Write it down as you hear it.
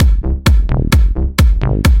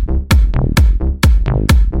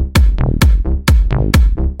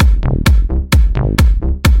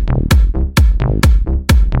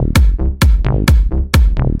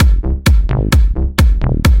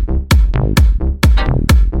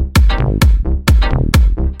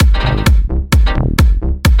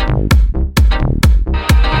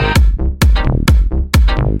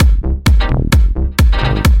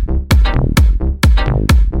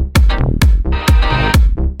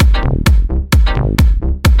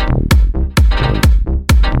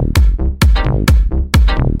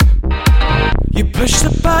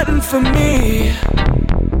for me,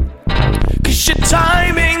 'cause your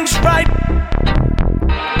timing's right.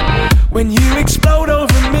 When you explode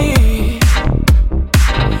over me,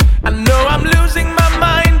 I know I'm losing my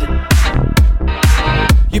mind.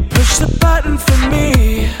 You push the button for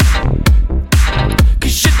me,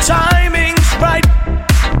 'cause your timing's right.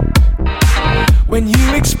 When you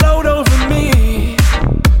explode over me,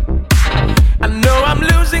 I know I'm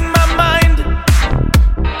losing my mind.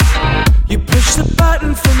 You push the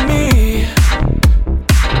button for me,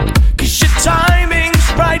 'cause your timing's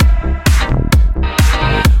right.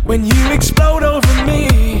 When you explode over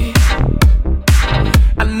me,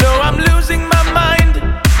 I know I'm losing my mind.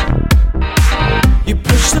 You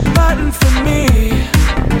push the button for me,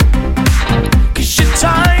 'cause your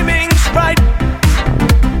timing's right.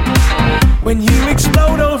 When you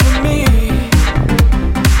explode over me,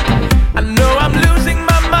 I know I'm losing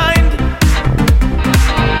my mind.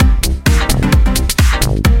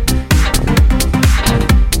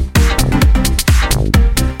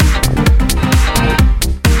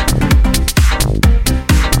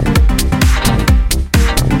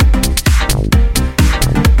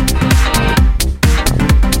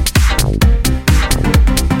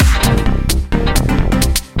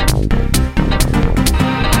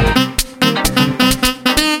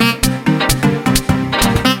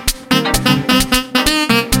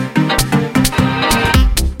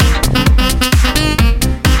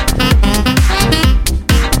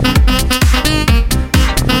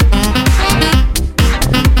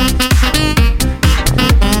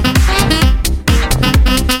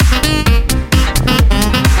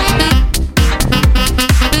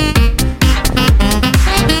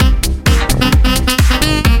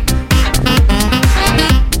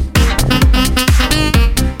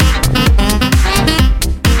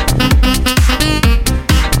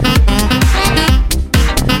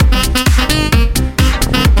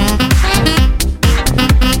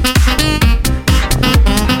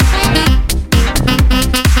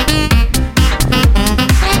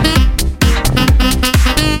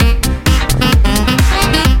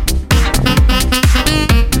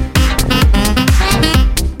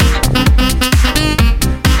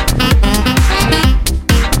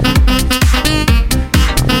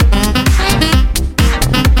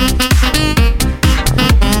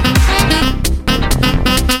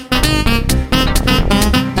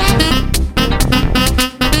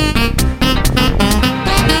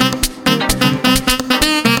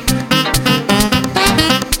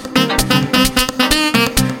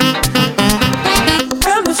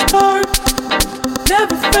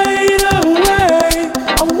 Never fade away.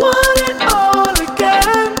 I want it all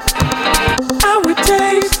again. And we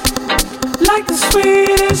taste like the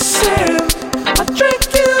sweetest sin. I drink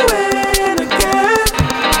you in again.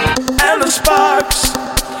 And the sparks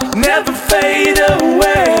never fade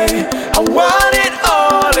away. I want it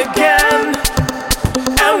all again.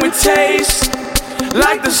 And we taste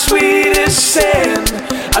like the sweetest sin.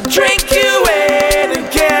 I drink you in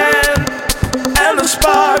again. And the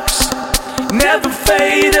sparks never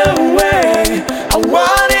fade away. I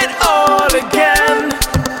want it all again.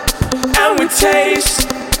 And we taste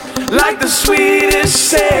like the sweetest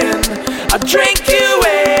sin. I drink you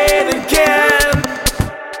in again.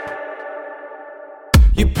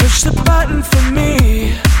 You push the button for